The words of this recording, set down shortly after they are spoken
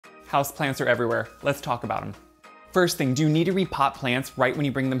Houseplants are everywhere. Let's talk about them. First thing, do you need to repot plants right when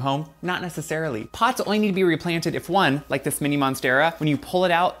you bring them home? Not necessarily. Pots only need to be replanted if one, like this mini monstera, when you pull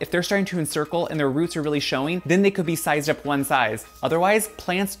it out, if they're starting to encircle and their roots are really showing, then they could be sized up one size. Otherwise,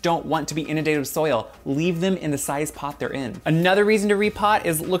 plants don't want to be inundated with soil. Leave them in the size pot they're in. Another reason to repot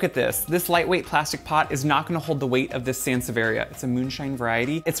is, look at this. This lightweight plastic pot is not gonna hold the weight of this Sansevieria. It's a moonshine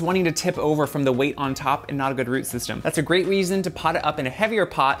variety. It's wanting to tip over from the weight on top and not a good root system. That's a great reason to pot it up in a heavier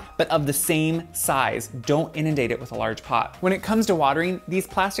pot, but of the same size. Don't inundate it with a large pot. When it comes to watering, these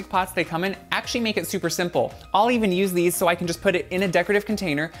plastic pots they come in actually make it super simple. I'll even use these so I can just put it in a decorative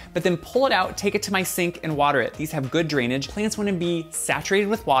container, but then pull it out, take it to my sink and water it. These have good drainage. Plants want to be saturated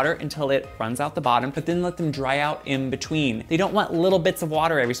with water until it runs out the bottom, but then let them dry out in between. They don't want little bits of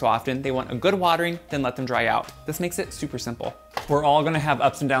water every so often. They want a good watering, then let them dry out. This makes it super simple. We're all gonna have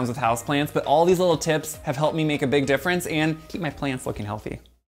ups and downs with houseplants, but all these little tips have helped me make a big difference and keep my plants looking healthy.